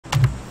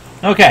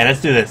Okay,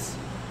 let's do this.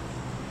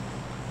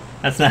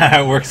 That's not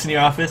how it works in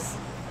your office.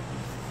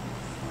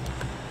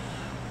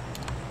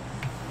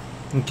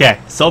 Okay,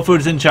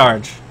 Soulfood's in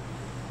charge.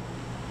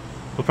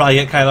 We'll probably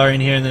get Kylar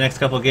in here in the next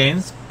couple of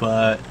games,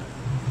 but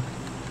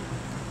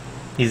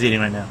he's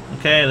eating right now.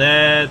 Okay,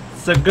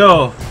 let's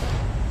go.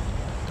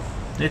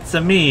 It's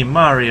a me,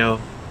 Mario.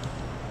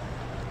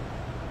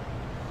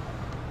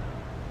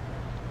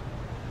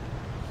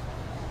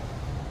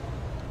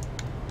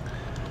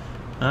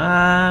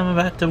 I'm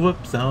about to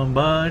whoop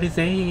somebody's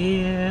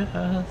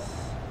ass.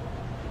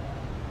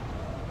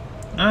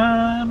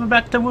 I'm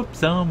about to whoop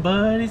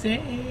somebody's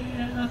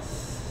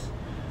ass.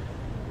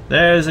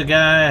 There's a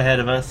guy ahead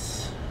of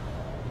us.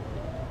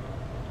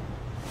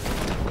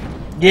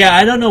 Yeah,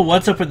 I don't know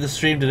what's up with the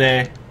stream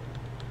today.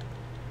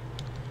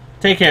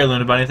 Take care,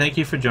 Luna Bunny. Thank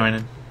you for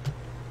joining.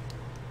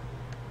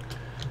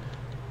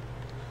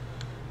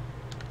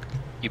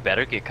 You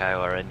better get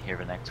Kylar in here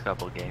the next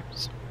couple of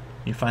games.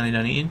 You finally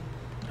done eating?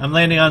 I'm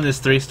landing on this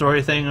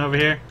 3-story thing over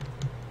here.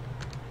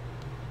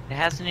 It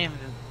hasn't even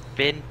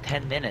been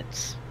 10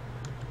 minutes.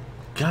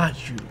 God,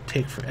 you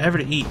take forever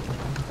to eat.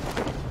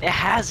 It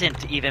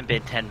hasn't even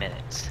been 10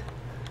 minutes.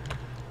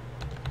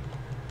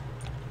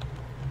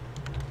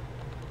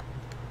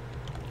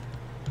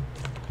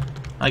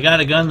 I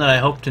got a gun that I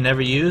hope to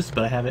never use,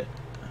 but I have it.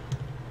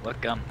 What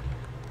gun?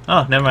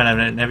 Oh, never mind.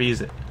 I've never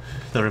used it.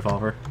 The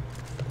revolver.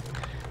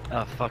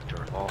 Oh, fuck the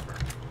revolver.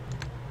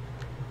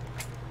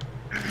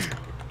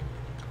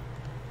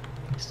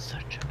 It's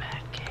such a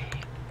bad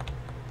game.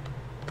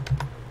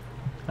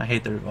 I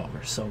hate the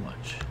revolver so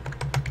much.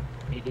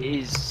 It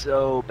is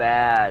so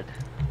bad.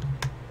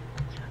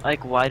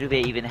 Like, why do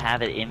they even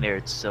have it in there?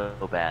 It's so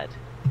bad.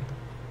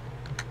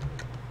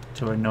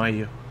 To annoy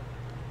you.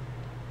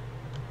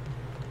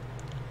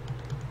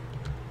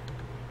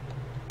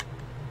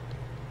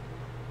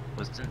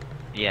 Wasn't?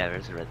 Yeah,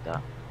 there's a red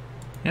dot.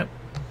 Yep.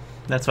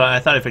 That's why I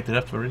thought I picked it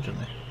up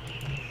originally.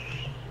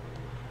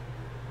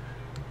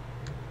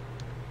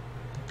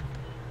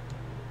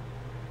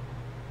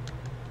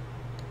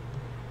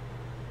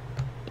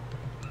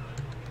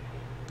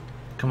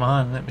 Come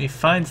on, let me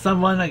find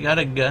someone. I got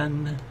a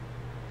gun.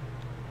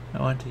 I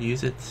want to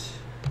use it.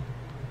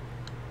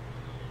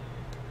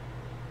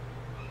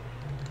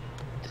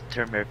 To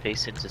turn their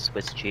face into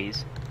Swiss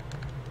cheese.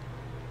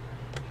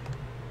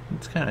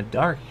 It's kind of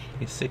dark,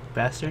 you sick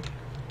bastard.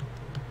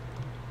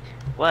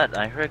 What?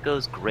 I heard it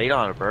goes great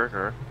on a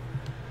burger.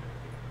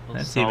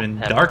 That's Salt, even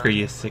pepper, darker,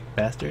 you sick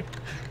bastard.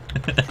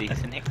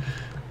 seasoning.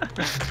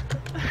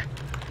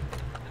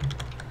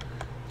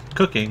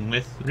 Cooking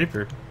with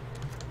Reaper.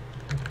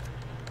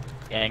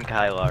 And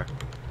Kylar.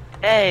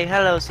 Hey,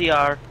 hello,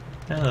 CR.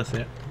 Hello,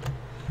 sir.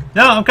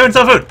 No, I'm covering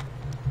Soulfood!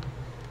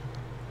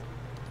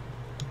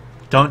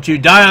 Don't you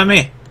die on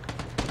me!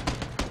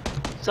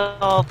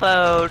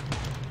 Soulfood.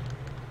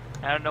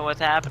 I don't know what's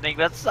happening,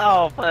 but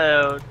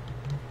Soulfood.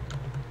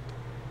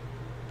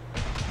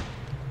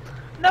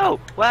 No!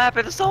 What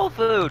happened to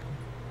Soulfood?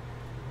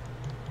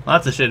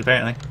 Lots of shit,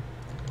 apparently.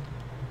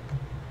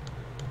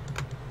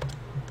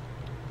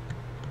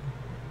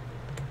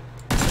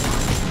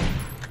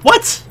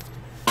 What?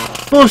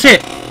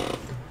 Bullshit!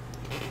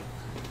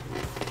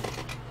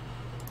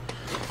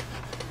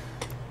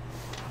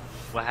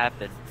 What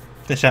happened?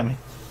 They shot me.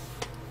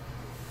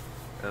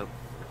 Oh,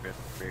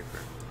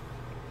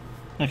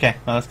 Okay,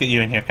 well, let's get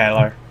you in here,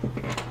 Kylar.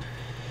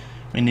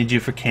 We need you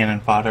for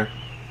cannon fodder.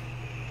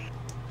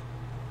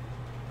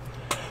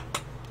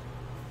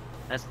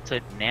 that's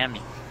what Nam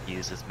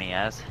uses me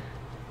as.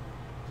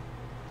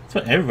 That's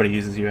what everybody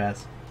uses you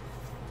as.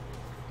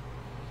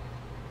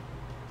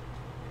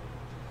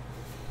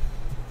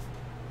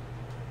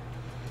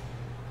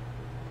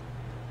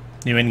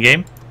 You in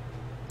game?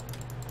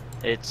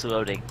 It's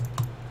loading.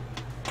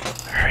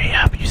 Hurry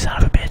up, you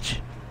son of a bitch.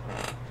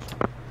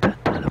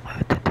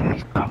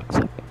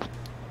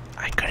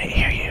 I couldn't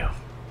hear you.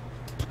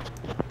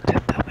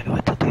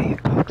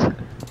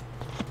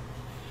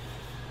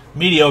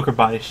 Mediocre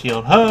body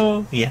shield.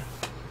 Ho! Yeah.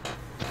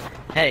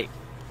 Hey,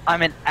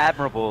 I'm an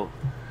admirable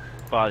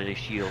body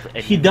shield.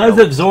 And He you does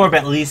know absorb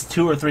at least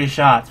 2 or 3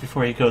 shots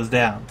before he goes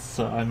down.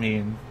 So, I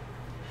mean...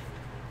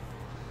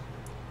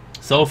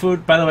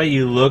 Soulfood, by the way,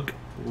 you look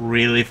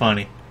really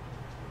funny.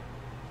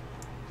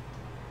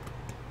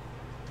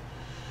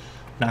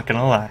 Not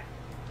gonna lie.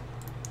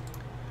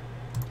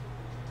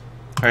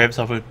 Hurry up,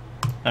 Soulfood.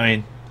 I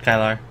mean,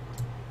 Kylar.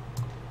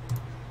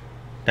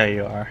 There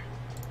you are.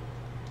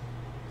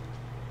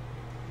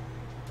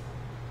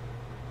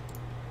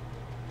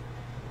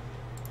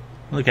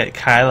 Look at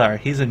Kylar.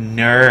 He's a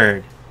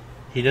nerd.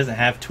 He doesn't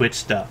have Twitch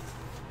stuff.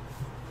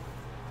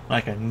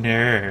 Like a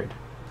nerd.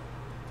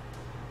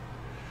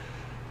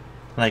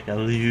 Like a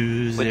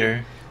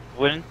loser.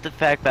 Wouldn't the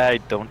fact that I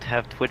don't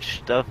have Twitch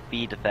stuff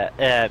be the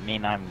fact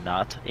mean I'm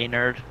not a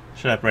nerd?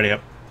 Shut up, ready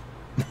up.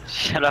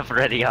 Shut up,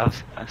 ready up.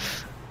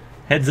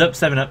 Heads up,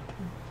 7-Up.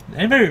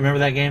 Anybody remember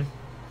that game?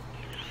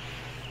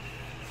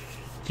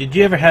 Did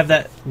you ever have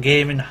that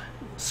game in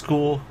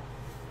school?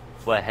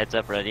 What, heads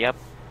up, ready up?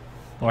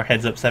 Or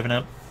Heads Up,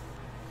 7-Up?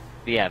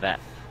 Yeah,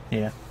 that.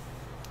 Yeah.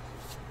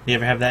 You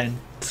ever have that in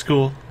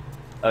school?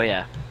 Oh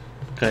yeah.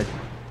 Good.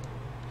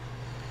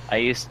 I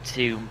used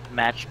to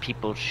match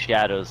people's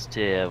shadows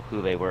to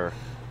who they were.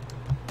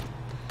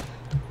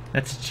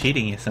 That's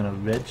cheating, you son of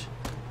a bitch.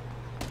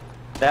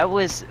 That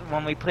was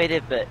when we played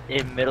it, but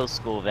in middle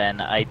school.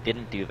 Then I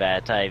didn't do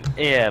that. I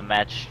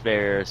matched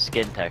their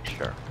skin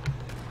texture.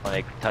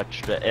 Like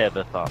touched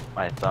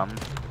my thumb.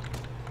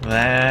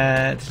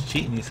 That's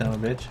cheating, you son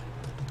of a bitch.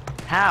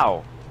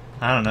 How?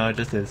 I don't know, it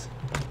just is.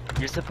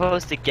 You're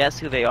supposed to guess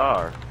who they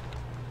are,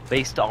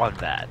 based on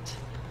that.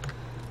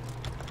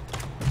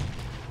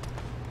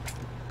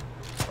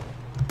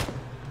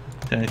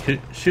 Gonna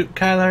shoot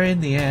Kyler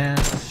in the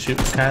ass. Shoot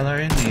Kyler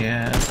in the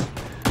ass.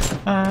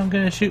 I'm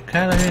gonna shoot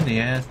Kyler in the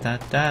ass. Da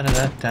da da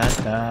da da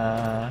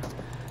da.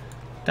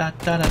 Da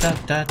da da da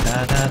da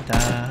da da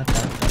da da.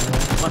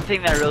 One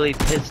thing that really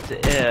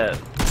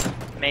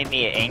made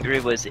me angry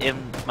was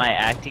in my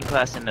acting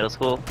class in middle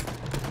school.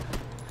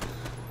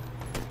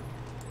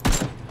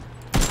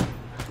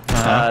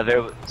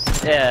 There was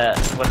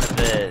one of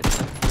the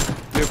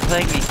we were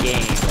playing a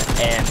game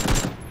and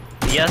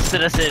yes,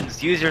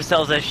 citizens, use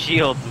yourselves as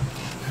shields.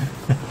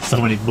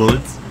 So many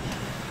bullets.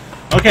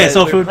 Okay,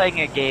 Soulfood. We were playing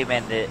a game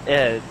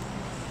and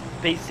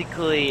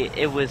basically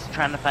it was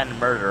trying to find a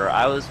murderer.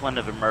 I was one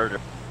of the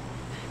murderers,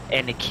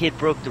 and the kid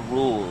broke the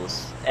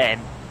rules,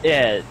 and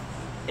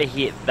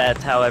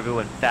that's how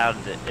everyone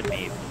found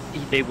me.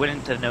 They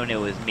wouldn't have known it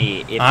was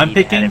me if he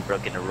hadn't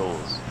broken the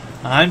rules.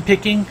 I'm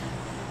picking.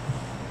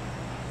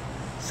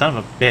 Son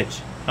of a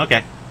bitch.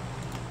 Okay.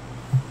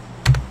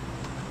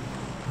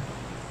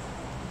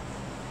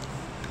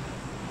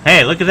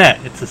 Hey, look at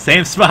that. It's the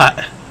same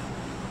spot.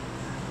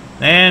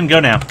 And go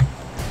now.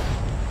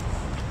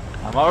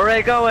 I'm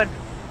already going.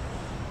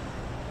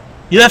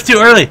 You left too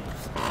early.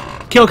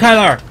 Kill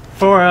Kylar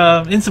for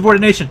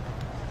insubordination.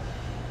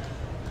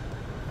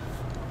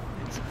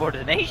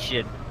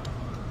 Insubordination?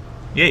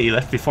 Yeah, you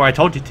left before I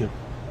told you to.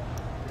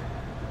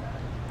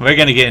 We're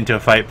gonna get into a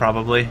fight,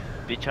 probably.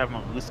 Bitch, I'm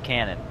a loose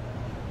cannon.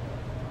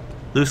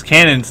 Loose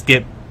cannons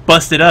get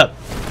busted up.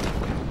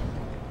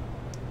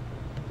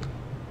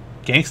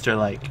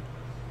 Gangster-like.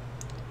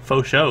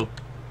 Faux show.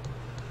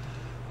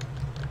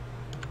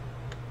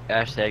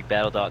 Hashtag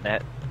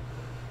battle.net.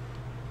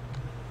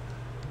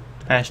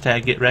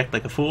 Hashtag get wrecked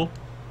like a fool.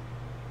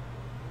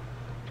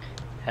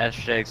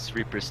 Hashtag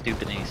Reaper's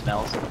stupid and he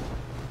smells.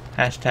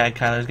 Hashtag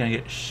Kyler's gonna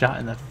get shot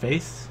in the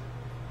face.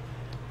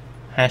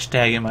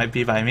 Hashtag it might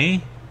be by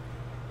me.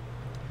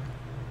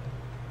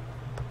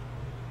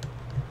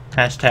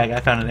 Hashtag I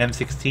found an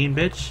M16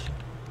 bitch.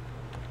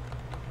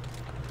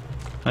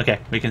 Okay,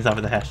 we can stop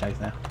with the hashtags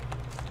now.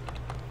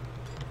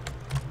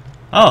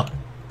 Oh!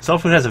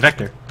 Soulfood has a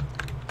vector.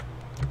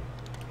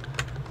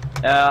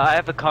 I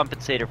have a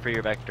compensator for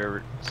your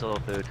vector,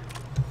 Soulfood.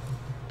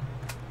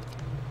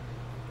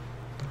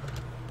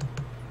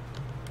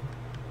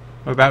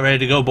 We're about ready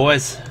to go,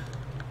 boys.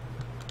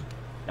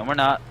 And we're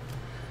not.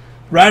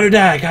 Ride or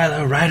die,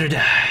 Kylo, ride or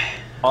die.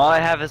 All I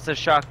have is a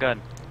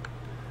shotgun.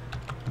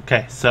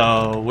 Okay,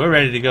 so we're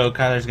ready to go.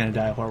 Kyler's gonna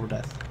die a horrible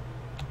death.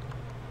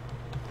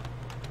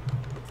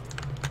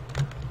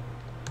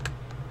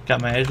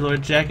 Got my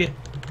edgelord jacket.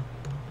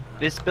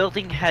 This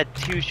building had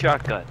 2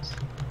 shotguns.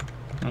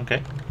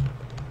 Okay.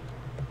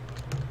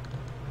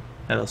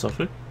 Hello,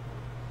 Soulfood.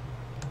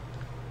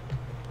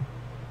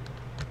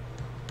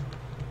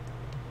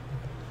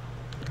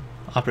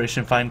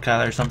 Operation Find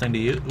Kyler or something to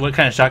use. What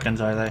kind of shotguns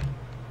are they?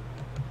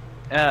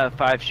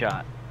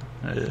 5-shot.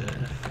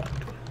 Fuck.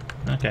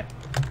 Okay.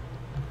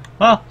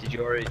 Well. Did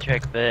you already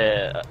check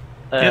the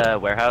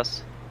yep.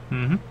 warehouse?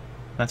 Mm-hmm.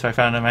 That's where I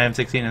found my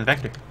M16 and the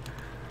Vector.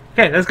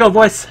 Okay, let's go,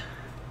 boys.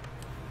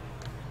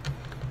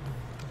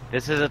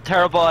 This is a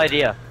terrible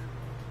idea.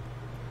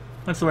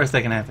 What's the worst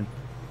that can happen?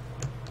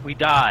 We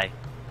die.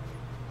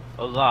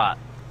 A lot.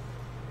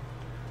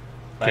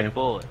 By Okay.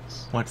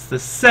 bullets. What's the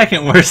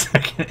second worst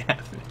that can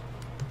happen?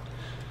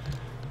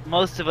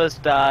 Most of us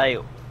die.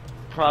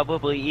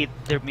 Probably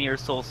either me or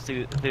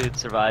Soulfood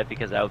survive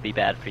because that would be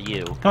bad for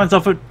you. Come on,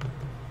 Soulfood.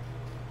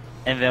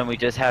 And then we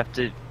just have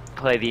to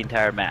play the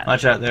entire match.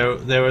 Watch out,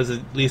 there was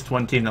at least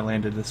one team that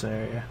landed this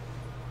area.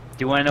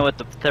 Do you want to know what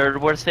the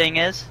third worst thing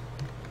is?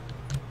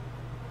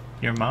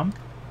 Your mom?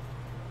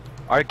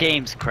 Our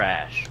games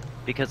crash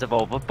because of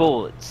all the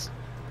bullets.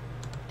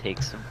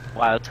 Takes a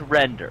while to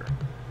render.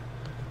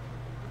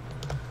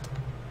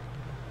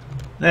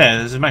 Yeah,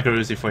 there's a micro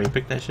Uzi for you.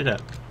 Pick that shit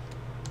up.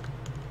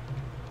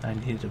 I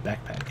needed a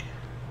backpack.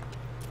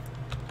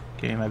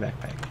 Give me my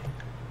backpack.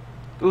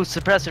 Ooh,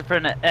 suppressor for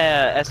an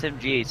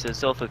SMG, so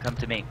Soulfood, come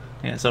to me.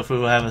 Yeah,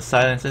 Soulfood will have a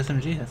silenced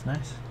SMG. That's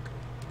nice.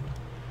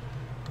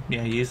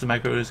 Yeah, use the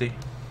micro Uzi.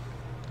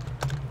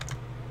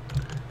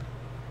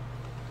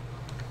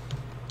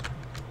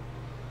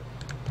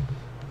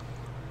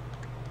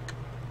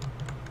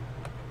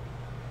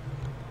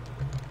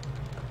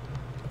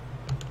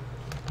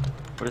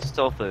 Where's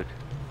Soulfood?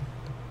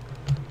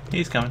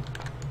 He's coming.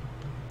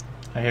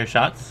 I hear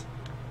shots.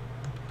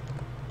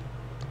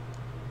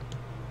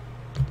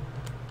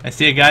 I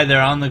see a guy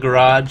there on the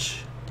garage.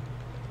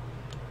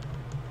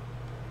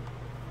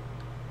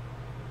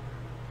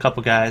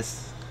 Couple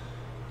guys.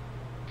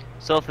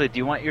 Soulfood, do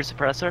you want your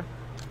suppressor?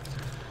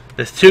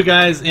 There's 2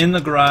 guys in the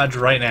garage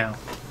right now.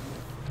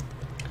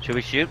 Should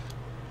we shoot?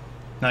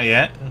 Not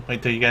yet.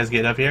 Wait till you guys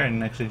get up here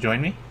and actually join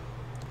me.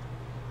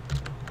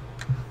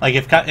 Like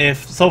if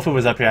Soulfood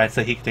was up here, I'd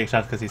say he could take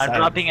shots because he's I'm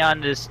silent. dropping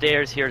onto the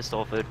stairs here,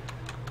 Soulfood.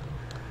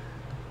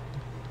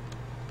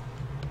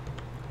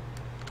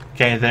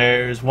 Okay,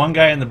 there's 1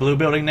 guy in the blue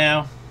building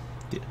now.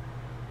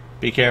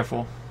 Be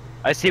careful.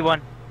 I see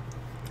one.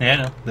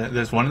 Yeah, no.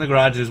 There's 1 in the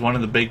garage. There's 1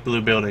 in the big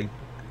blue building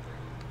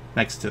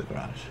next to the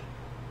garage.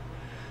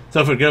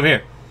 Soulfood, get over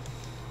here.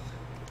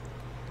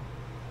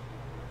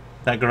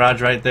 That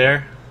garage right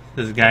there.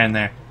 There's a guy in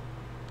there.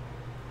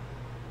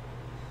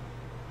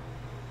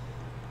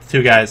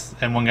 2 guys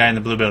and 1 guy in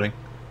the blue building.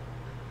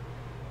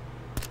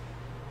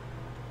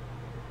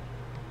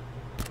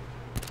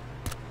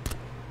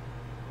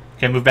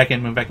 Okay, move back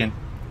in,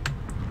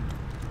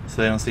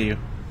 so they don't see you.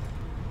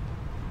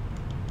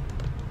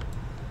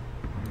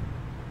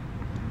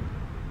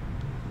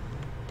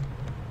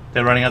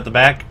 They're running out the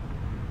back.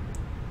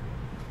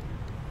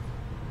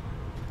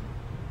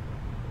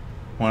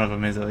 One of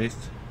them is, at least.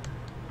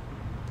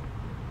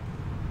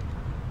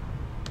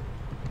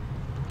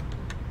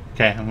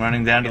 Okay, I'm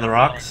running down to the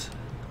rocks.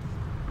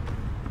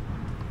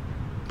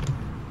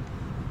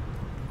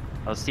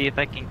 I'll see if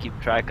I can keep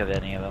track of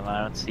any of them.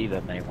 I don't see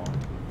them anymore.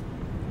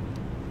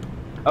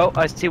 Oh,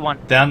 I see one.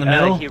 Down the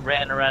middle? He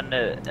ran around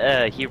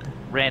he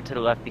ran to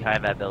the left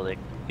behind that building.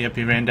 Yep,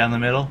 he ran down the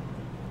middle.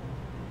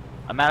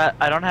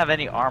 I don't have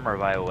any armor,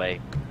 by the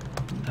way.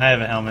 I have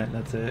a helmet,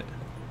 that's it.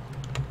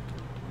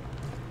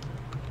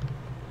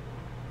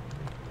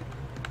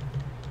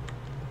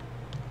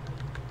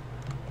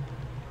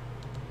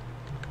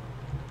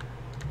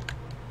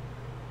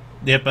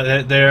 Yep,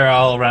 but they're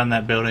all around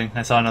that building.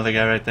 I saw another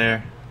guy right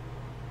there.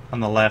 On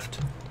the left.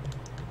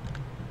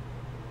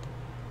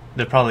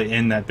 They're probably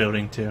in that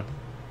building too.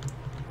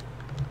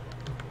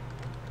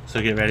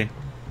 So get ready.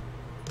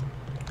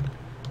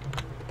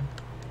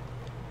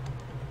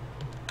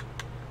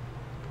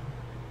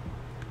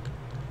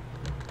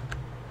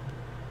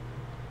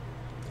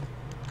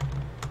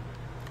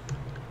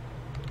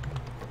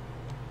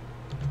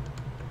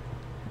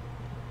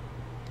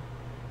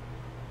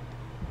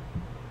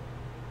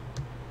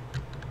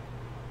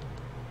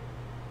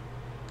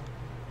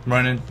 I'm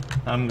running.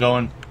 I'm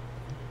going.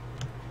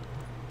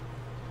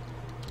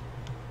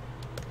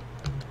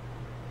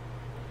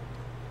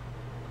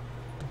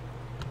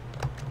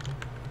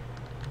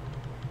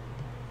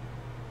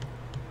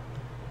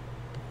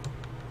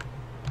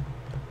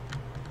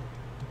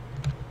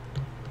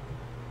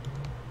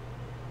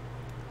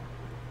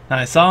 Now,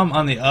 I saw them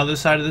on the other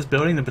side of this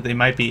building, but they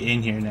might be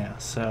in here now,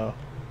 so...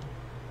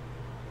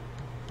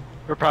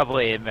 We're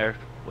probably in there,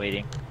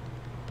 waiting.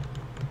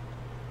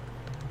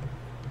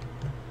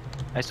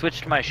 I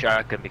switched to my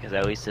shotgun because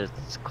at least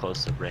it's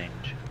close to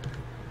range.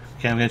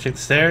 Okay, I'm gonna check the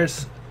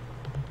stairs.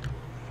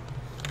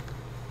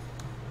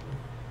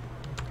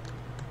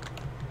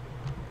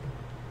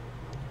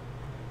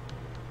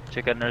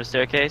 Check under the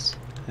staircase.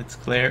 It's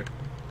clear.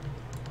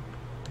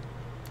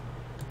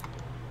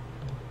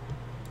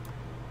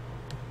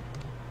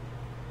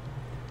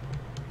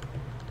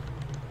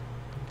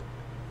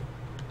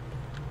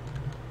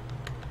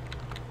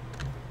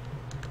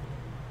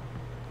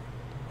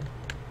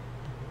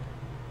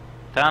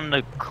 Found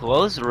the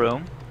clothes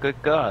room. Good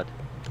God.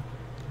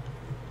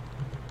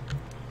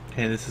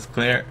 Okay, this is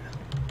clear.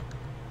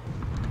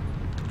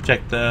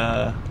 Check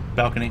the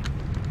balcony.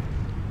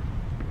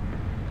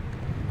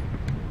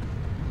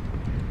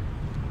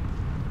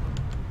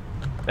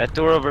 That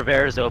door over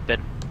there is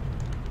open.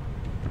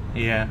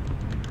 Yeah.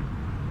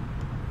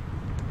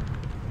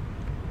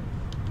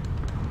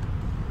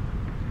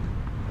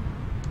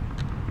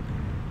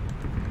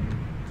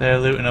 They're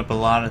looting up a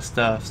lot of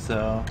stuff,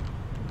 so...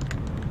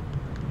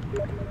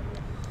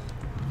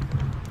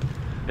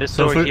 This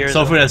door here is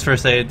Soulfood has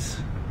first aids.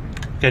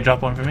 Okay,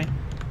 drop one for me.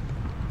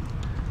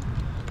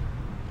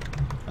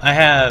 I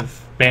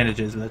have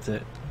bandages, but that's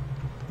it.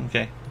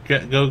 Okay,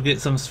 go get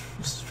some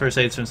first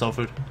aids from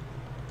Soulfood.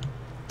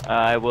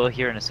 I will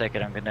here in a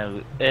second. I'm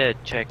gonna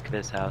check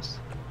this house.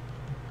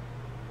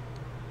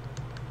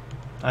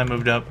 I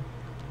moved up.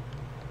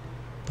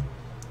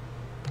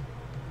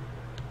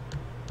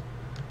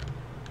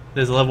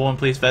 There's a level 1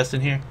 police vest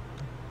in here.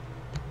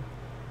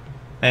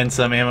 And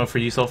some ammo for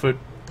you, Soulfood.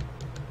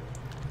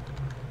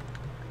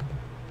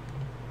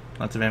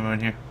 Lots of ammo in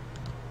here.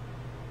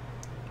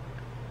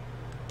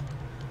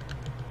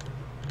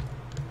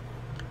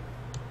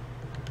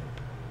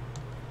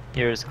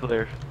 Here is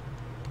clear.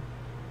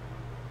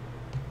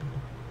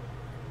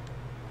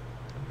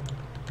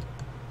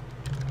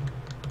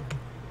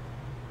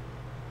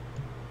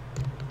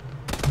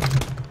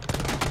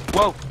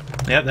 Whoa!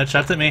 Yep, that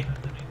shot's at me.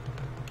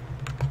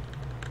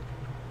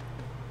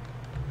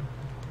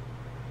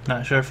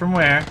 Not sure from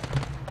where.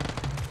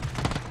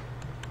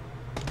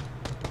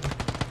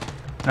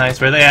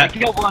 Nice, where they I at?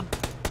 killed one.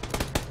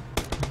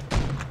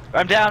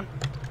 I'm down.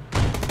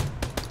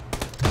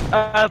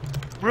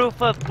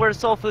 Roof of where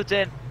Soulfood's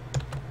in.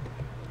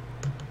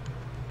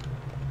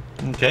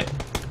 Okay.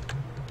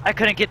 I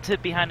couldn't get to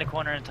behind the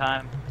corner in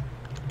time.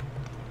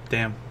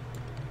 Damn.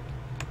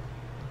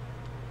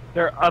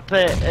 They're up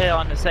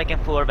on the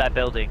second floor of that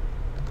building.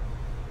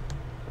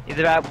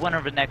 Either that one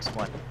or the next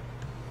one.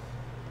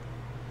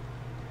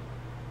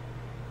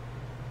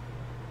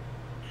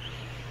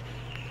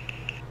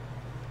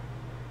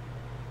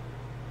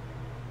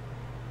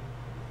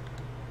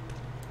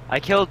 I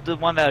killed the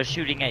one that was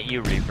shooting at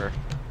you, Reaper.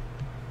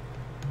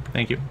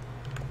 Thank you.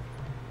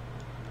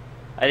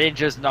 I didn't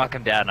just knock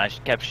him down, I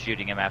kept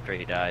shooting him after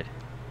he died.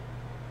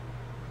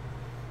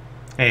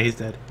 Hey, he's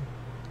dead.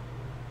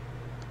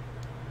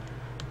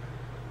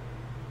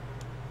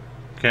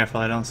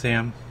 Careful, I don't see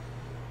him.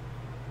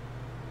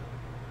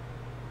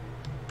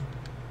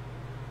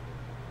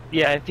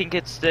 Yeah, I think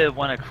it's the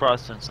one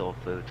across from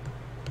Soulfood.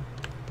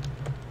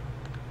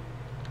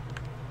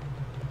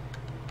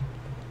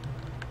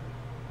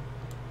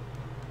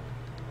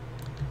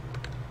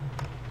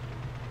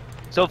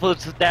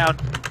 Soulfood's down.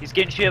 He's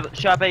getting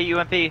shot by a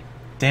UMP.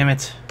 Damn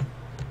it.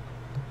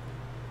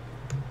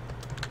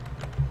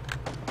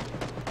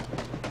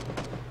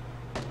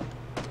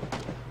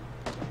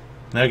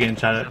 They're getting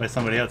shot at by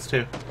somebody else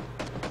too.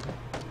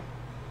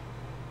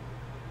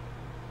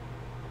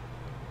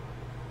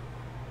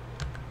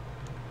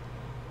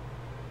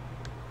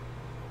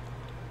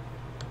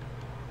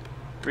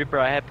 Reaper,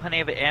 I had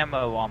plenty of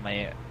ammo on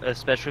me,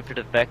 especially for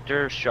the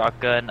Vector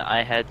shotgun.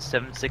 I had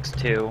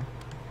 7.62.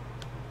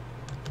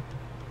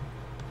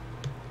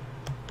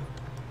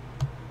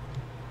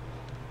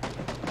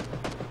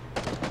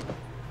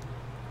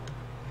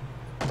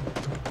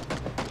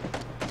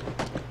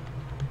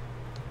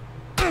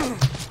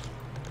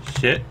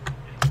 Shit.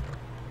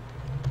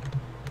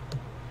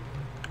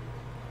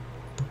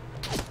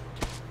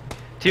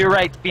 To your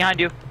right, behind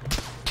you.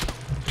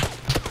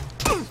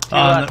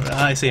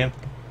 I see him.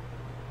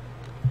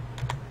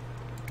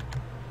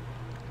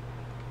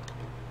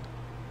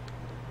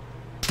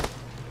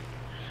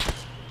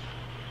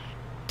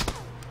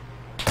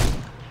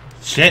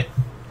 Shit.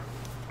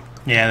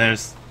 Yeah,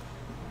 there's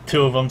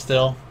two of them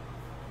still.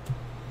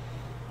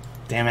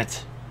 Damn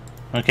it.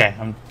 Okay,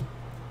 I'm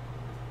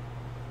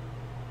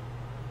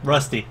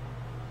rusty.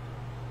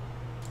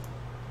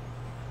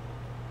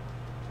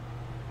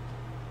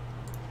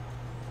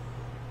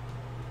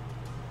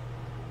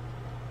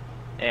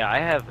 Yeah, I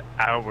have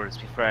hours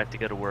before I have to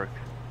go to work.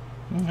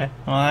 Okay.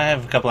 Well, I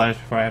have a couple hours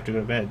before I have to go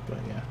to bed, but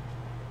yeah.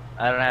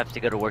 I don't have to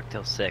go to work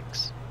till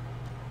 6.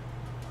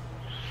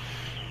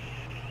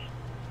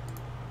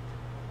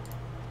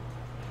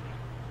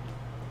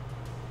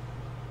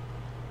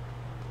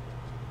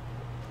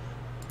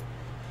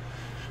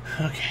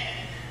 Okay.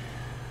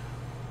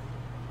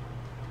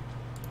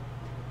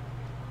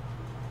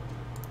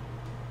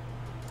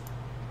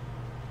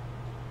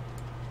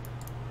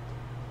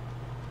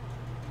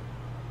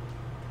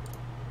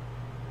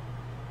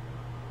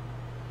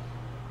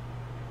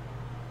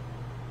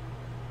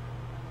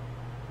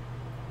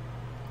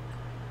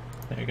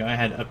 There you go, I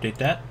had to update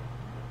that.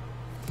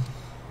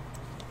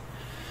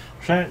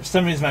 For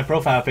some reason my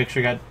profile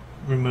picture got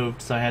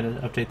removed, so I had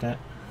to update that.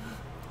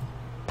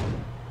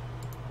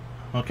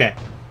 Okay.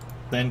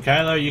 Then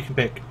Kylo, you can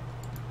pick.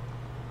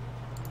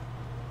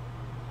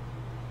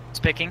 It's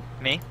picking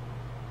me.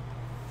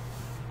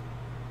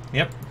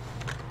 Yep.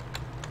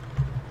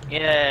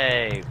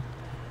 Yay!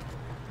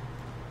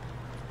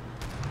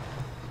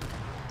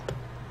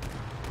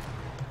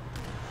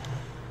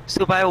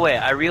 So by the way,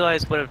 I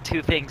realized one of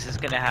two things is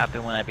going to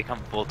happen when I become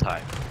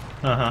full-time.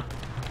 Uh-huh.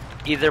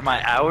 Either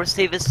my hours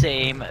stay the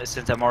same,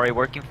 since I'm already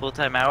working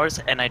full-time hours,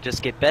 and I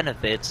just get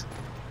benefits,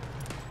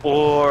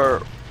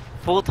 or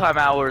full-time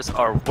hours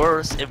are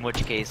worse, in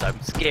which case I'm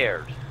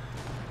scared.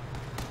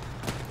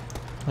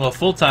 Well,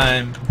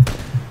 full-time...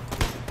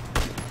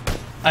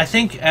 I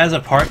think as a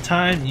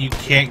part-time, you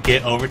can't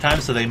get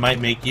overtime, so they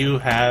might make you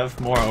have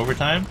more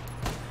overtime.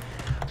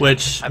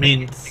 Which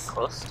means... You get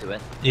close to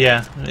it.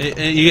 Yeah,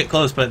 you get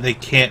close, but they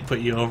can't put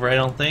you over, I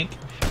don't think.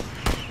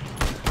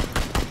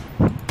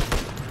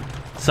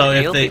 So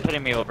if They'll they... be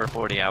putting me over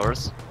 40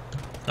 hours.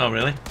 Oh,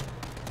 really?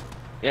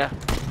 Yeah.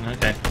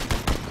 Okay.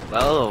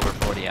 Well over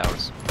 40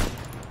 hours.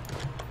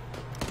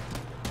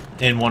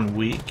 In 1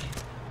 week?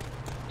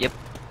 Yep.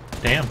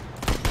 Damn.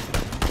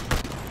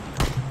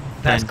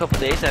 Past couple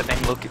days I've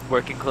been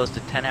working close to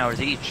 10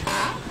 hours each.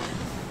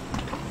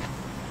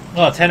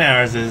 Well, 10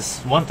 hours is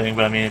one thing,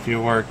 but I mean, if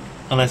you work...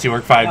 Unless you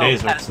work 5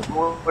 days. Past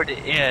 4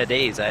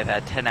 days I've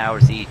had 10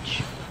 hours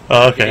each.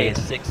 Oh, okay.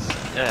 Today is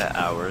 6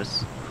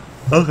 hours.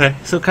 Okay,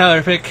 so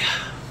Kyler pick.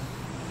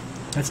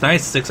 That's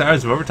nice, 6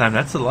 hours of overtime,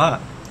 that's a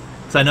lot.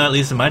 So I know at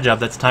least in my job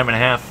that's time and a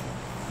half.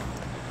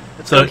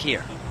 Let's So go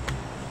here.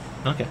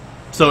 Okay.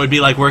 So it'd be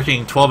like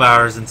working 12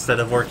 hours instead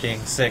of working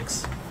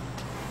 6.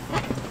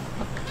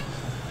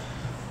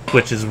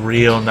 Which is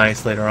real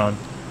nice later on.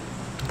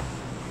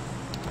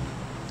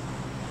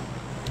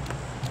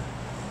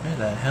 Where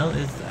the hell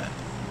is that?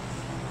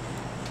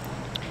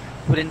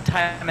 Wouldn't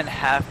time and a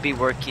half be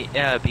working?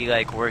 Be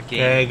like working.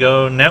 Okay,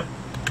 go. Nope.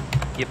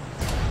 Yep.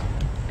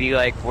 Be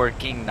like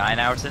working 9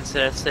 hours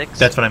instead of 6.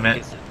 That's what I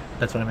meant.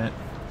 That's what I meant.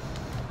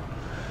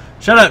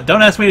 Shut up!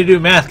 Don't ask me to do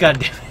math,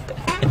 goddammit.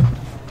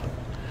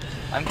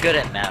 I'm good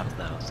at math,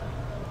 though.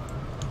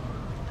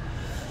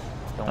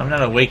 So. I'm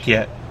not awake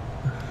yet.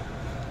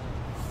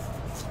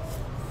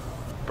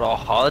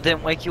 Brawlhalla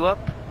didn't wake you up?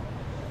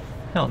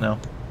 Hell no.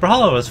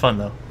 Brawlhalla was fun,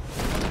 though.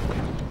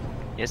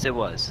 Yes, it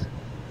was.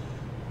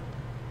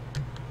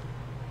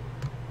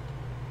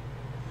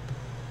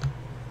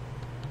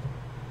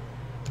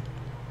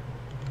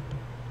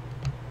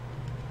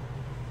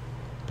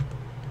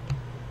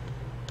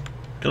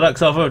 Good luck,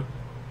 Soulfood.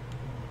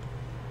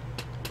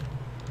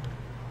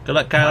 Good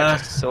luck, Kyla.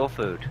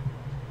 Soulfood.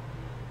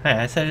 Hey,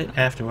 I said it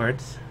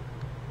afterwards.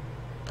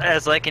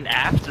 As like an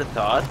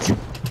afterthought.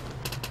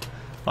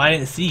 Well, I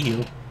didn't see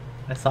you.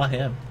 I saw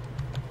him.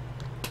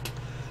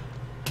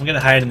 I'm gonna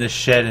hide in this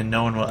shed and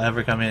no one will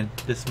ever come in.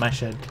 This is my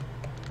shed.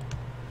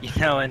 You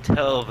know,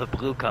 until the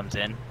blue comes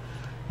in.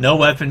 No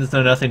weapons,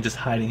 no nothing, just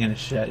hiding in a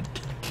shed.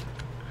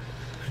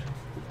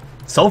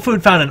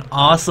 Soulfood found an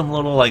awesome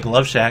little, like,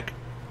 love shack.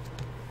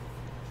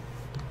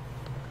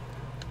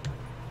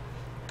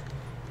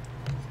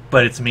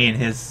 But it's me and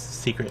his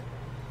secret.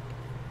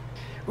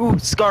 Ooh,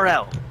 Scar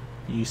out.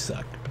 You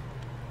suck.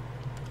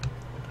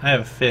 I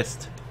have a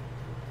fist.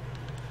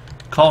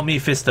 Call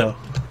me Fisto.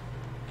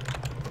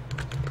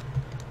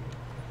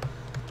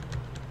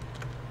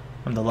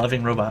 I'm the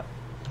loving robot.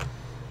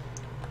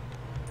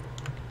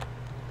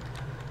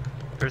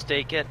 First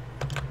aid kit.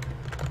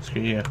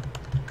 Screw you.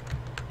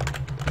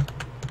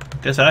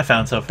 Guess what I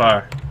found so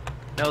far?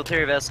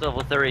 Military vest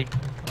level 3.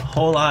 A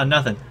whole lot of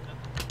nothing.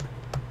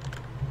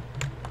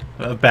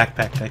 A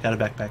backpack. I got a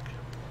backpack.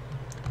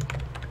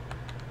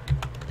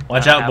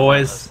 Watch out,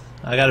 boys.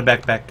 I got a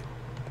backpack.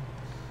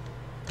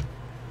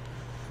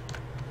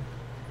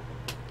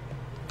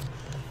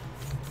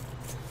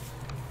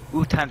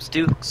 Ooh,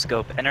 ×2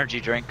 scope. Energy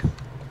drink.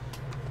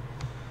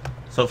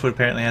 Soulfood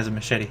apparently has a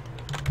machete.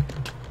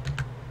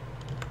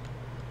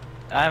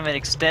 I have an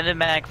extended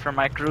mag for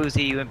my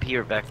Cruzy UMP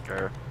or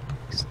Vector.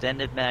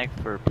 Extended mag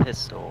for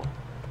pistol.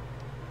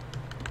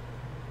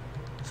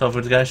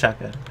 Soulfood's got a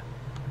shotgun.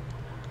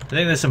 I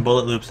think there's some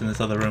bullet loops in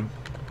this other room.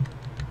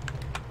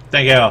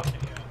 Thank you.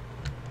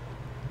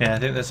 Yeah, I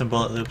think there's some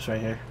bullet loops right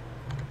here.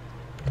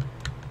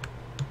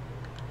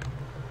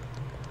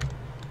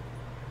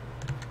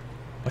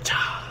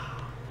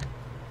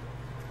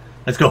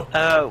 Let's go.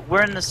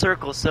 We're in the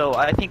circle, so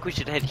I think we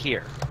should head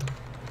here.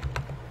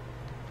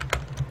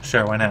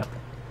 Sure, why not?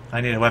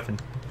 I need a weapon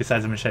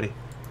besides a machete.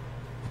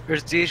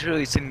 There's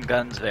usually some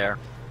guns there.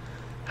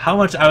 How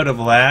much I would have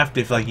laughed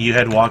if, like, you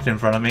had walked in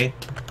front of me.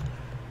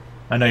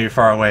 I know you're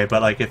far away,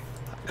 but, like, if...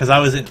 Because I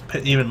wasn't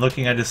even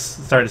looking, I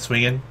just started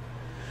swinging.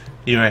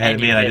 You were ahead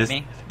of me, and I just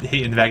hit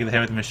you in the back of the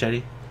head with a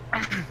machete.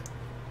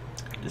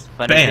 Just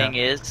Funny bam. thing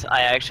is,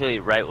 I actually,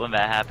 right when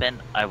that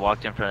happened, I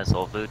walked in front of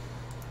Soulfood.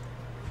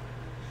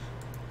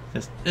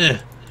 Just, Oh,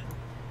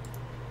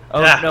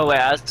 ah. no way,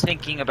 I was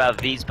thinking about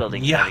these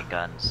buildings Yeah. having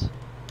guns.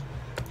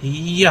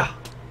 Yeah.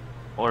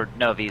 Or,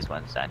 no, these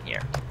ones down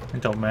here.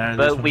 It don't matter.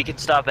 But we can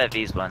stop at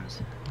these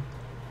ones.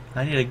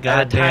 I need a I have a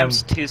goddamn...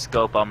 ×2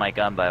 scope on my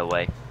gun, by the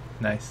way.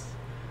 Nice.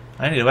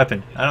 I need a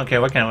weapon. I don't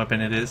care what kind of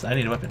weapon it is. I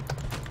need a weapon.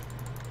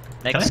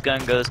 Next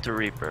gun goes to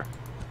Reaper.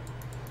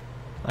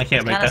 I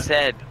can't break Kind of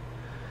that. sad.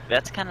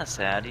 That's kind of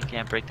sad. You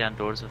can't break down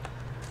doors with.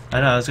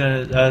 I know. I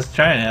was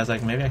trying it. I was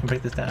like, maybe I can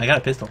break this down. I got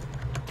a pistol.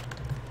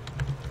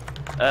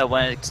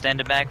 Want an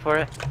extended mag for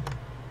it?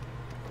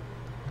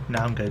 No,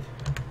 I'm good.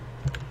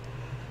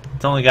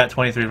 It's only got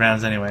 23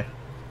 rounds anyway,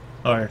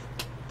 or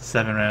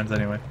 7 rounds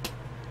anyway,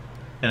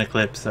 in a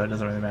clip, so it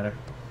doesn't really matter.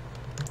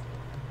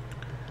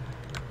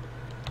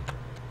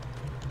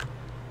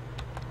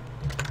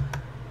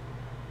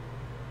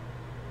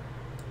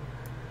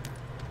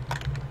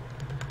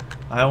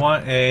 I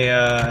want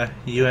a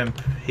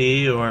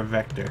UMP or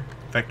Vector.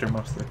 Vector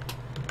mostly.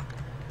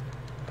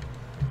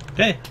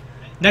 Okay,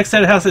 next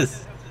set of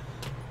houses.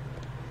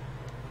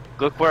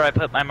 Look where I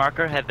put my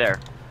marker. Head there.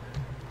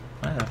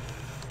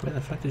 Where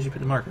the fuck did you put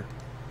the marker?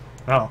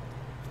 Oh.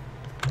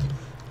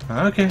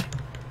 Okay.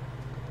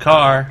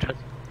 Car.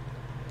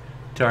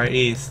 To our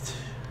east.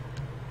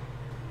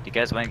 Do you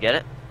guys want to get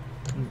it?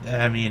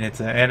 I mean, it's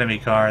an enemy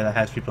car that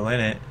has people in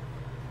it.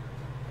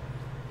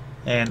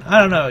 And I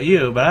don't know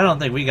you, but I don't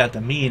think we got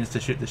the means to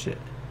shoot the shit.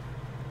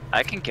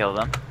 I can kill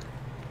them.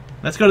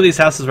 Let's go to these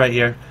houses right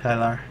here,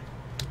 Tyler.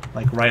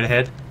 Like right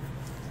ahead.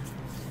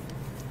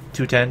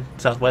 210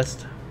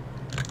 southwest.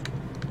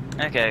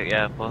 Okay,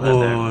 yeah, we'll head Oh,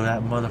 there.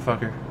 that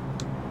motherfucker.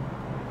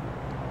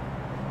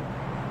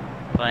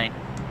 Fine.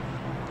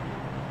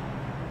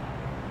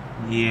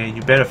 Yeah,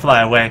 you better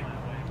fly away.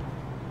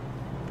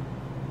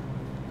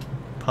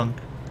 Punk.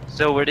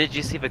 So where did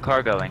you see the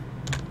car going?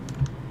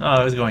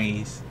 Oh, it was going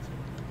east.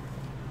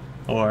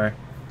 Or...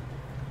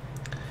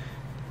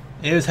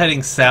 It was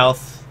heading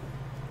south,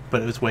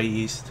 but it was way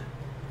east.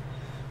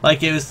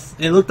 Like, it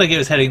looked like it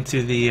was heading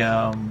to the,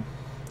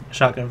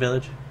 Shotgun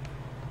Village.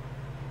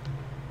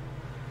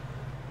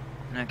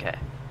 Okay.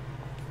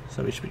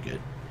 So we should be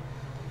good.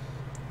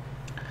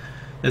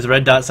 There's a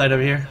red dot site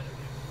over here.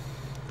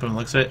 from the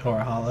looks of it, or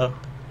a hollow.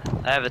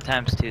 I have a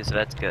 ×2, so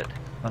that's good.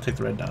 I'll take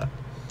the red dot.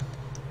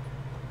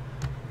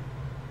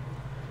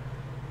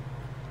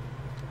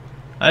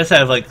 I just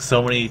have like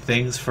so many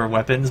things for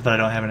weapons, but I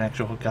don't have an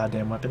actual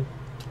goddamn weapon.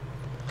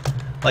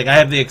 Like I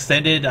have the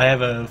extended, I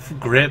have a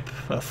grip,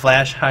 a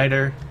flash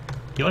hider. Do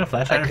you want a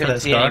flash hider for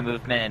that see scar? any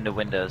movement into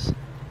windows. Do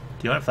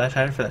you want a flash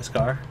hider for that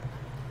scar?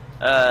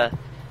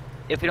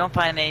 If we don't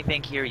find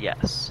anything here,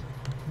 yes.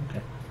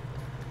 Okay.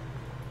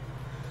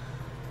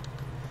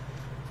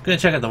 I'm gonna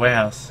check out the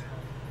warehouse.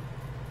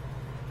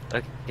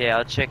 Okay,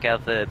 I'll check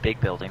out the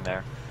big building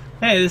there.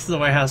 Hey, this is the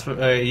warehouse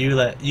where you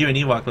and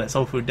Ewok let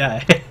Soulfood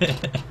die.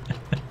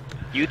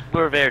 You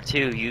were there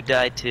too. You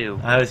died too.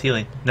 I was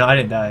healing. No, I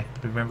didn't die.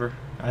 Remember?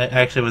 I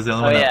actually was the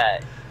only one. Oh yeah,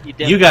 you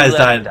did. You guys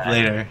died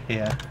later.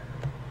 Yeah.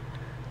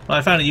 Well,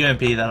 I found a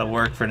UMP that'll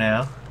work for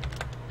now.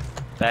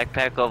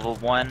 Backpack level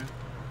 1. Do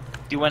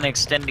you want an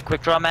extended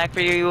quick draw mag for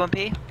your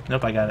UMP?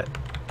 Nope, I got it.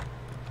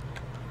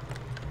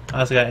 I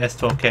also got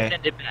S12K.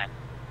 Extended mag.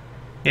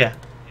 Yeah,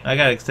 I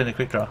got extended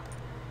quick draw.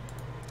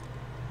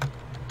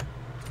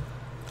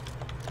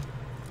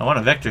 I want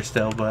a vector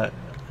still, but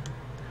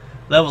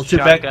level 2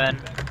 Shotgun.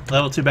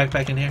 Level 2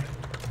 backpack in here.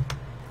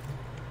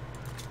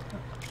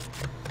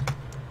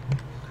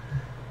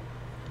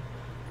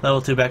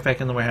 Level 2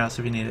 backpack in the warehouse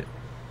if you need it.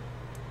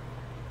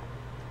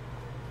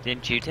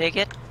 Didn't you take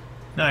it?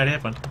 No, I already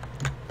have one.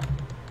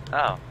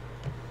 Oh.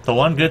 The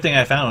one good thing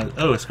I found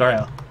was, a Scar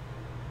Owl.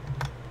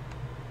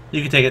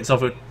 You can take it,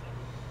 Soulfood.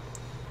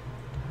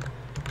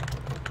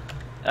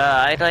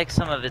 I'd like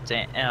some of its.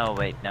 Oh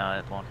wait, no,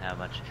 it won't have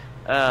much.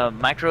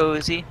 Micro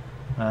Uzi.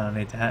 I don't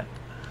need that.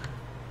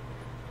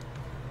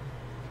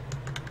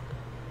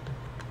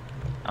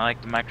 I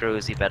like the micro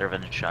Uzi better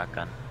than the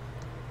shotgun.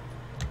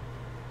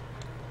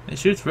 It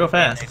shoots real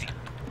fast.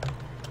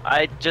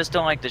 I just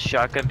don't like the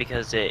shotgun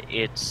because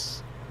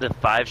it's the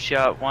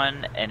 5-shot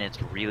one and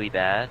it's really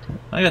bad.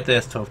 I got the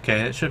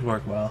S12K. It should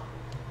work well.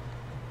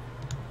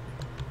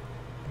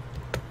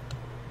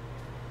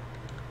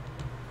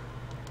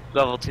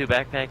 Level 2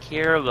 backpack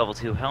here, level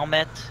 2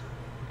 helmet,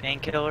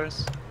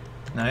 painkillers.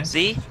 Nice.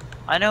 See?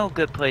 I know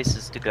good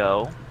places to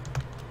go.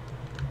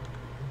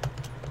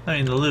 I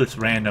mean, the loot's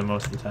random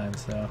most of the time,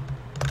 so.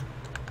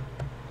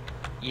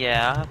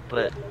 Yeah,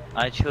 but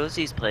I chose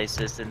these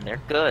places and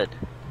they're good.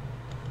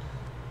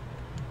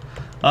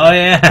 Oh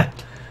yeah!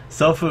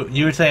 Soulfood,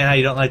 you were saying how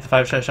you don't like the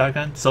 5-shot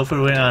shotgun?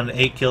 Soulfood went on an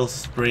 8-kill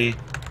spree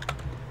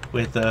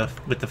with the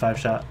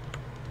 5-shot.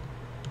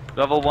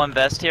 Level 1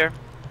 vest here.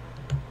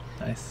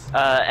 Nice.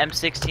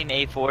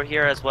 M16A4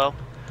 here as well.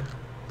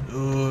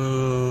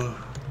 Ooh.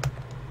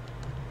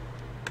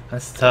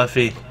 That's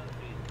toughy.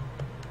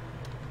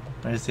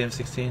 Where's the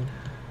M16?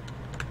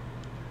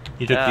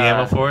 You took the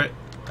ammo for it?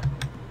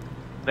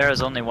 There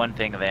was only one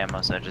thing of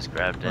ammo, so I just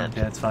grabbed it.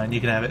 Okay, that's fine. You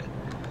can have it.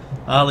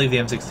 I'll leave the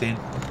M16.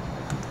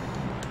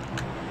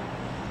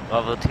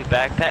 Level 2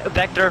 backpack.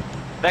 Vector!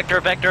 Vector,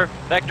 vector,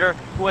 vector!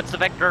 Who wants the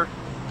vector?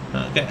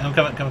 Okay, I'm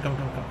coming.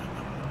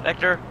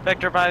 Vector,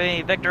 vector by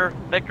me, vector,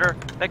 vector,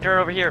 vector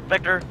over here,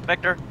 vector,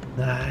 vector,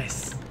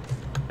 Nice.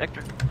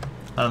 vector.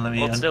 Let me.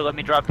 Hold still, let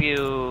me drop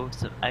you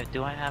some.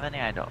 Do I have any?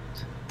 I don't.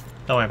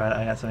 Don't worry about it.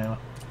 I got some ammo.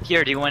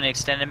 Here, do you want an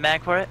extended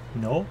mag for it?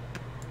 No.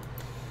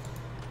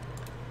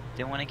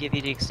 Didn't want to give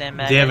you the extended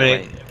mag. Do you have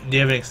anyway. Do you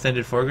have an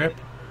extended foregrip?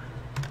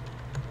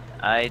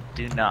 I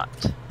do not.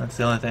 That's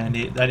the only thing I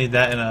need. I need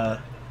that in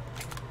a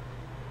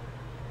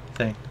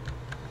thing.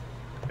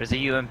 There's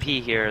a UMP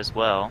here as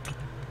well.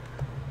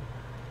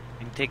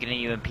 I'm taking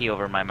a UMP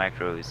over my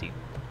micro Uzi.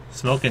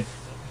 Smoking.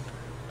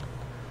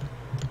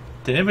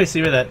 Did anybody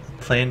see where that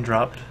plane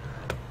dropped?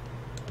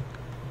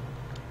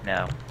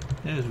 No.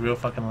 It was real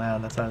fucking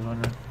loud. That's what I was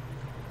wondering.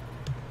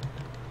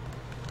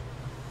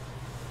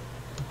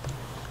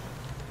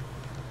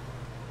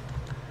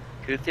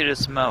 Who threw the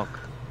smoke?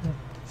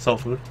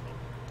 Soulfood.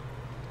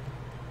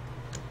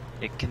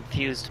 It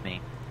confused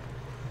me.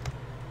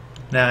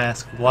 Now I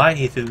ask why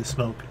he threw the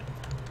smoke.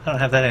 I don't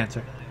have that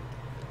answer.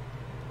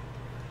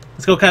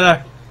 Let's go,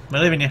 Kylar.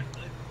 I'm leaving you.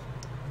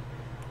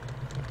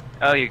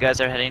 Oh, you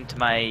guys are heading to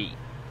my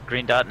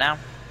green dot now?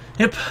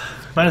 Yep.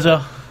 Might as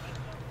well.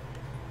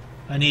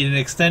 I need an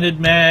extended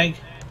mag,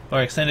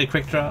 or extended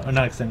quick draw, or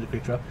not extended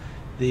quick draw.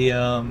 The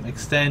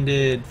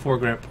extended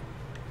foregrip,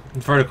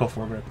 vertical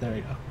foregrip. There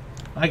you go.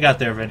 I got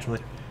there eventually.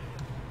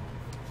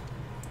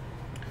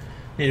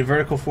 Need a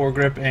vertical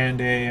foregrip and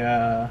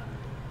a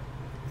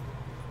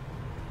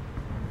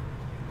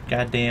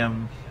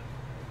goddamn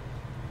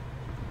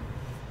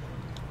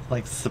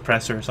like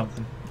suppressor or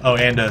something. Oh,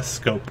 and a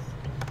scope.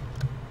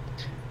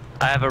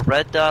 I have a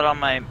red dot on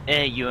my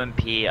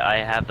UMP. I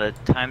have a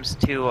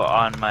 ×2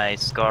 on my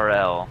Scar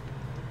L.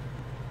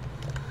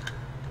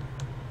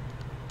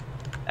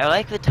 I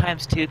like the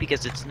 ×2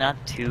 because it's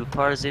not too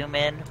far zoom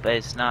in, but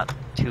it's not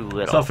too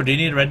little. Sulfur, do you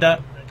need a red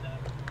dot?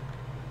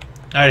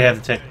 I already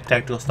have the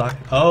tactical stock.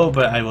 Oh,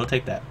 but I will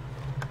take that.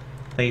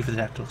 Thank you for the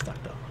tactical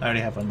stock, though. I already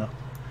have one, though.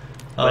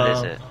 What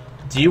is it?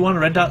 Do you want a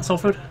red dot,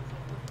 Soulfood?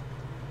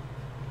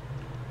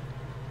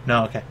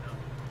 No, okay.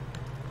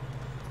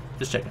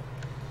 Just checking.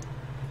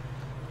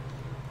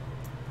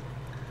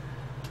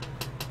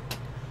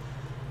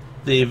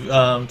 The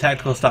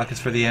tactical stock is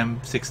for the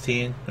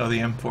M16 or the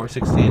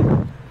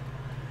M416.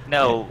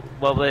 No,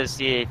 what was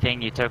the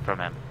thing you took from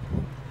him?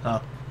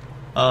 Oh,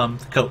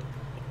 the coat.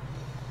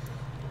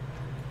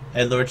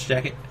 Edlord's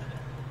jacket.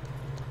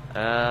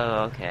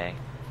 Oh, okay.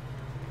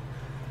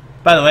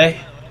 By the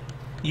way,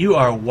 you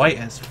are white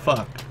as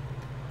fuck.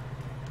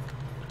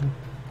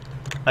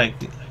 Like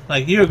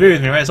you agree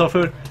with me, right,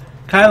 Soulfood?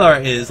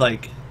 Kylar is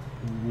like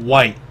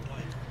white.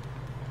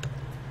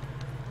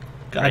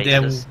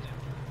 Goddamn, Racist.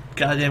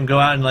 goddamn, go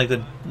out in like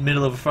the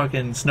middle of a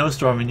fucking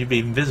snowstorm and you'd be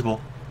invisible.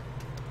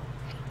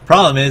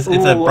 Problem is,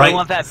 it's a Ooh, I bright,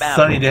 want that map.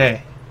 sunny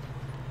day.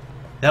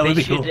 That would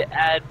They be cool. should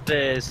add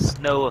the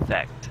snow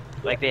effect,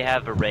 like they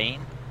have a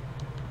rain.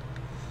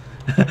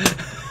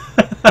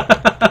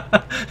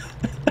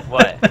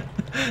 What?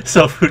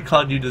 Soulfood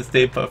called you the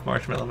Stay Puft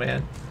Marshmallow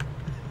Man.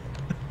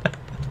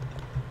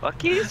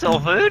 Fuck you,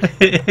 Soulfood.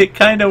 It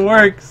kind of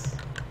works.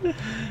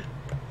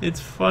 It's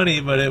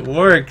funny, but it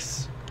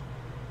works.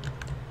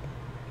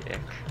 Dick.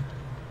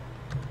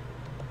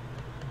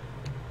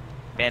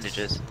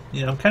 Bandages.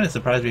 You know, I'm kind of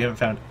surprised we haven't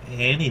found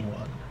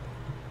anyone.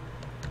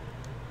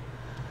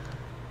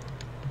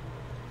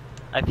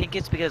 I think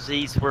it's because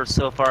these were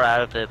so far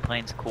out of the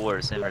plane's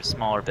cores and are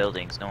smaller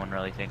buildings, no one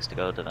really thinks to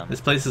go to them.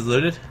 This place is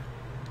looted?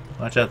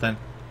 Watch out then.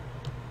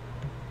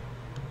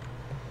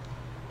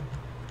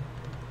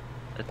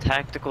 The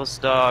tactical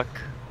stock.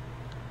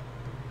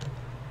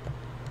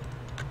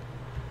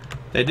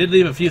 They did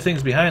leave a few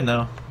things behind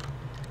though.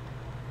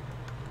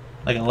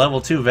 Like a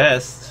level 2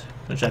 vest,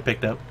 which I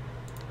picked up.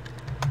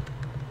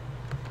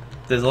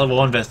 There's a level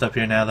 1 vest up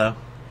here now though,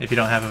 if you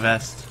don't have a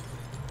vest.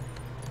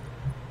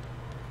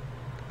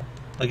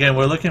 Again,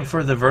 we're looking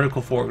for the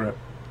vertical foregrip.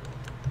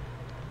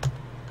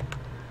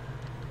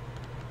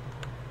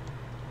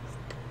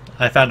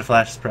 I found a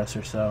flash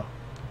suppressor, so...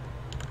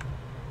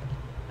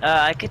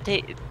 I could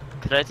take.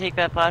 Could I take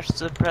that flash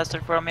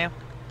suppressor from you?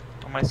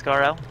 On my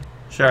Scar-O?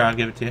 Sure, I'll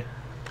give it to you.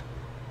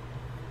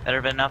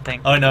 Better than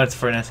nothing. Oh no, it's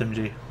for an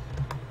SMG.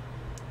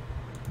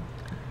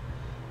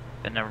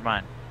 But never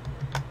mind.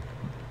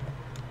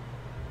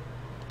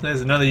 There's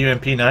another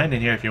UMP-9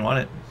 in here if you want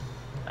it.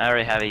 I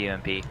already have a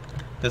UMP.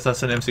 There's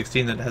also an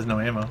M16 that has no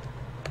ammo.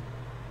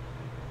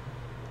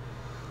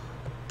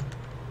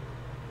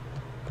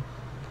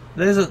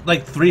 There's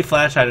like 3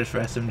 flash hiders for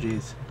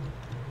SMGs.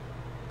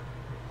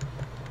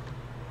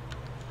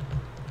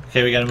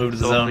 Okay, we gotta move to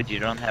the zone. Soulfood, you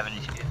don't have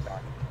any shoes on.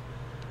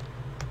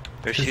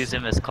 Or shoes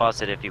in this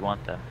closet if you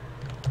want them.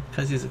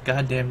 Because he's a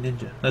goddamn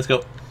ninja. Let's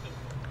go.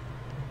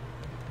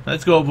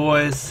 Let's go,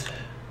 boys.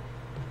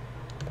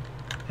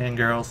 And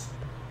girls.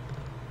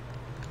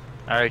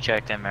 I already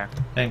checked in there.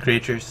 And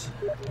creatures.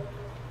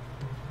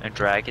 And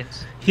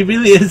dragons. He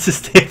really is the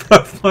Stay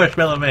Puft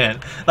Marshmallow Man.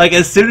 Like,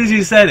 as soon as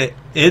you said it,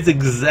 it's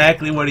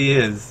exactly what he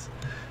is.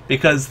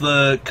 Because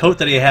the coat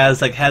that he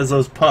has, like, has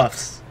those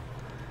puffs.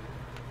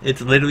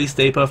 It's literally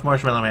Stay Puft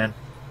Marshmallow Man.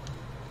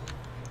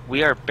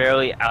 We are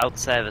barely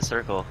outside the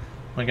circle.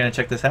 We're gonna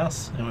check this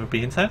house, and we'll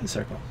be inside the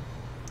circle.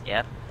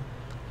 Yep.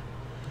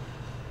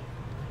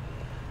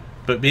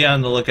 But be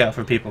on the lookout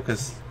for people,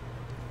 because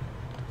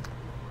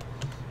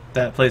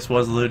that place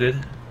was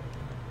looted.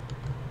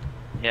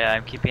 Yeah,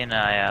 I'm keeping an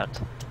eye out.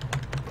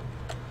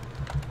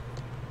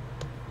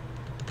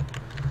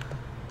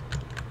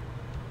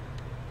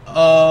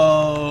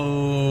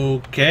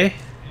 Okay.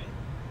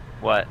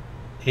 What?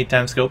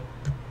 8x scope.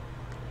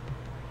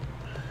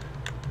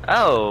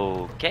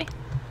 Oh, okay.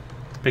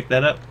 Pick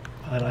that up.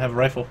 I don't have a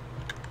rifle.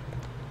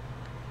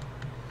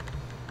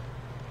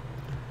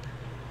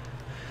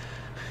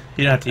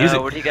 You don't have to use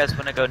it. Where do you guys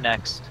want to go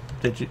next?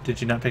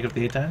 Did you not pick up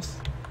the 8x?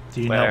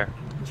 Do you Where? know?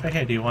 It's right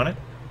here. Do you want it?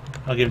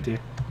 I'll give it to you.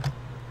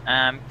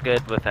 I'm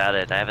good without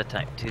it. I have it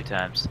 2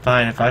 times.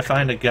 Fine. If I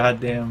find a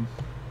goddamn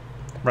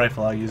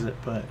rifle, I'll use it.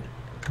 But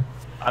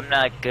I'm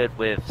not good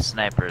with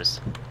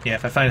snipers. yeah,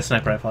 if I find a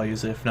sniper rifle, I'll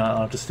use it. If not,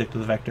 I'll just stick to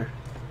the Vector.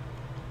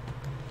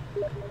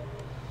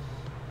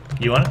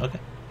 You want it? Okay.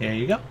 Here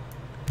you go.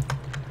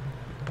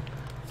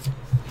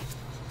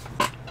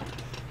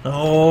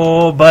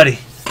 Oh, buddy.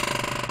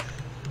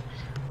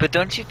 But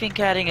don't you think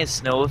adding a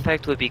snow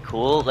effect would be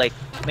cool? Like,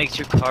 makes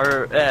your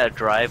car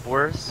drive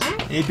worse?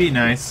 It'd be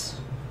nice.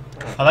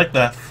 I like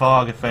that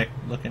fog effect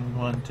looking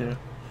one too.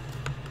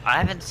 I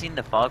haven't seen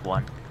the fog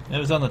one. It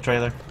was on the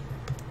trailer.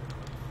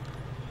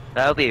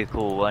 That would be a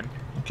cool one.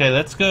 Okay,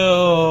 let's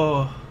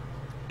go.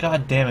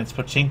 God damn it, it's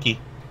Pochinki.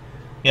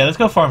 Yeah, let's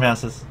go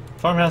farmhouses.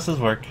 Farmhouses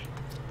work.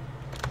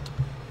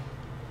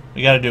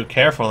 We gotta do it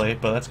carefully,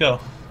 but let's go.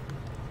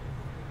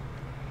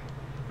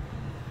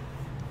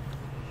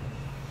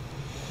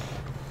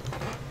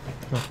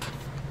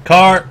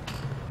 Car!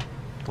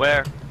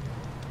 Where?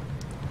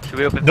 Should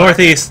we open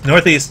Northeast!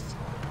 Northeast!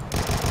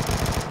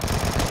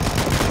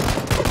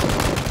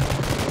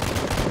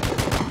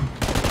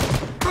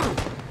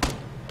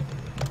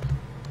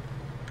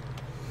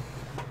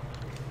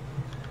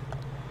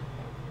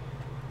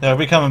 They'll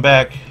be coming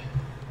back.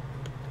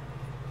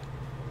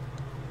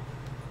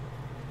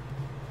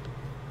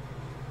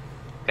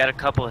 Got a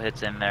couple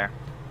hits in there.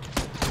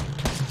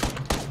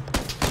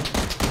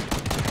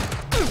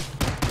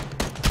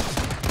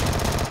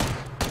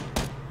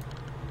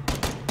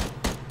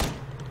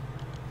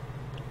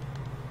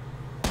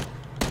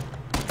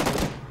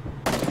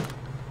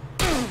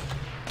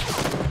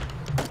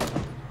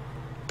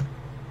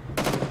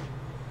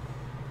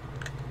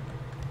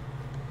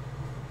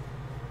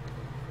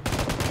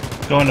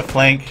 Going to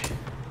flank.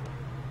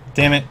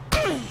 Damn it.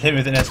 Hit me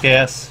with an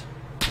SKS.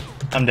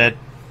 I'm dead.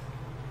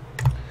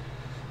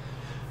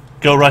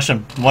 Go rush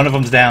him. One of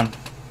them's down.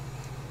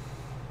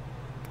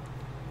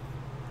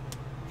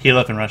 Heal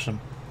up and rush him.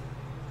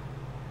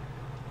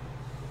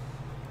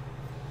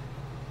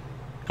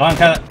 Go on,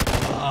 Kyler.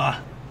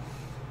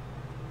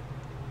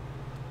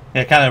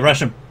 Yeah, Kyler,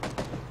 rush him.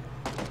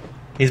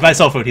 He's by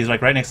Soulfood. He's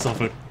like right next to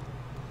Soulfood.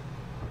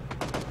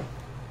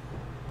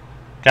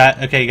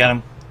 Okay, you got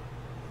him.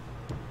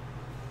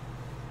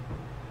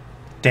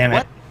 Damn it.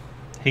 What?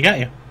 He got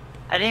you.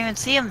 I didn't even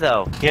see him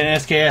though. He had an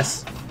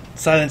SKS.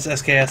 Silence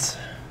SKS.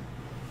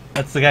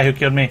 That's the guy who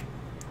killed me.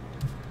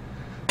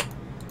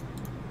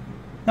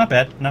 Not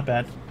bad, not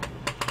bad.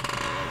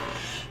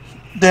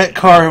 That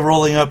car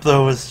rolling up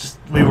though was just,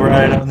 we were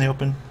right out in the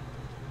open.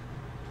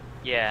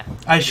 Yeah.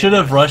 I should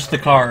have rushed the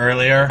car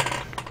earlier.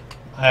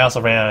 I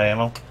also ran out of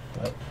ammo.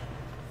 But...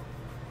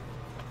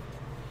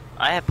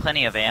 I had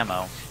plenty of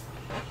ammo.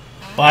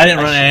 Well, I didn't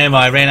run out of ammo.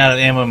 I ran out of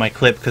ammo in my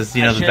clip because,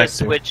 you know, the I should vector. have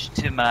switched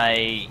to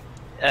my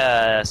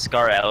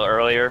Scar L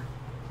earlier.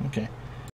 Okay.